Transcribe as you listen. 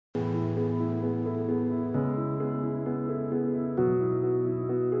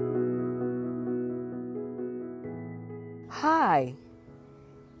Hi.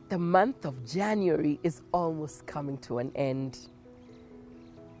 The month of January is almost coming to an end.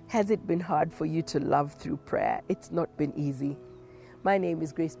 Has it been hard for you to love through prayer? It's not been easy. My name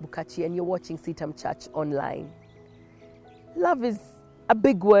is Grace Bukachi and you're watching CITAM Church Online. Love is a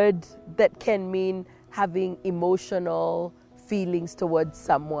big word that can mean having emotional feelings towards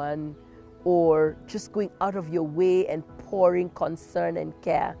someone or just going out of your way and pouring concern and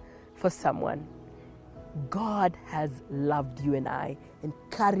care for someone. God has loved you and I and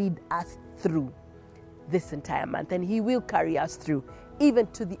carried us through this entire month, and He will carry us through even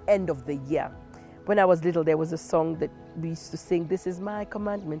to the end of the year. When I was little, there was a song that we used to sing, "This is my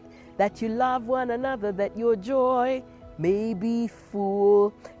commandment, that you love one another, that your joy may be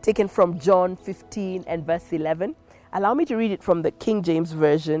full," taken from John 15 and verse 11. Allow me to read it from the King James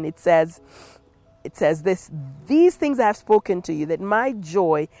Version. It says this, "These things I have spoken to you, that my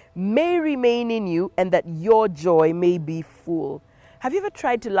joy may remain in you and that your joy may be full." Have you ever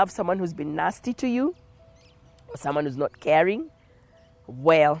tried to love someone who's been nasty to you? Or someone who's not caring?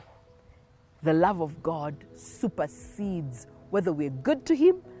 Well, the love of God supersedes whether we're good to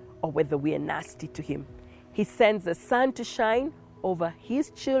Him or whether we're nasty to Him. He sends the sun to shine over His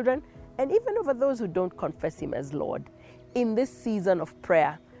children and even over those who don't confess Him as Lord. In this season of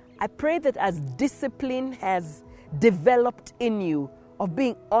prayer, I pray that as discipline has developed in you of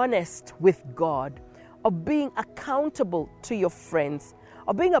being honest with God, of being accountable to your friends,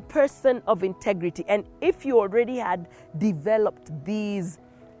 of being a person of integrity, and if you already had developed these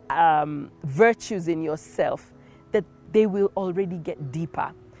virtues in yourself, that they will already get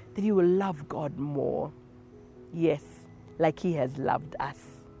deeper, that you will love God more. Yes, like He has loved us.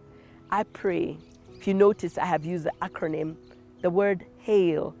 I pray, if you notice, I have used the acronym, the word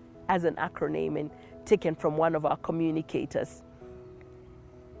HAIL, as an acronym and taken from one of our communicators.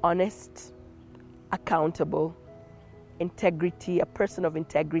 Honest, accountable, integrity, a person of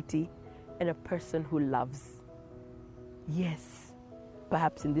integrity, and a person who loves. Yes,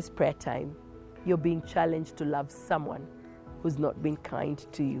 perhaps in this prayer time, you're being challenged to love someone who's not been kind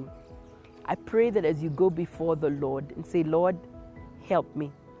to you. I pray that as you go before the Lord and say, "Lord, help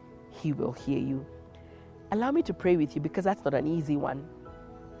me," He will hear you. Allow me to pray with you because that's not an easy one.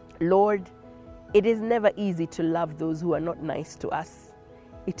 Lord, it is never easy to love those who are not nice to us.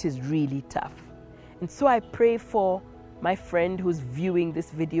 It is really tough. And so I pray for my friend who's viewing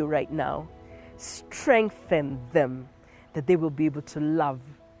this video right now. Strengthen them that they will be able to love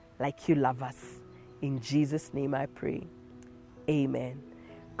like you love us. In Jesus' name I pray. Amen.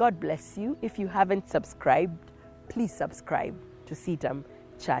 God bless you. If you haven't subscribed, please subscribe to CITAM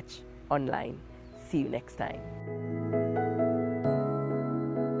Church Online. See you next time.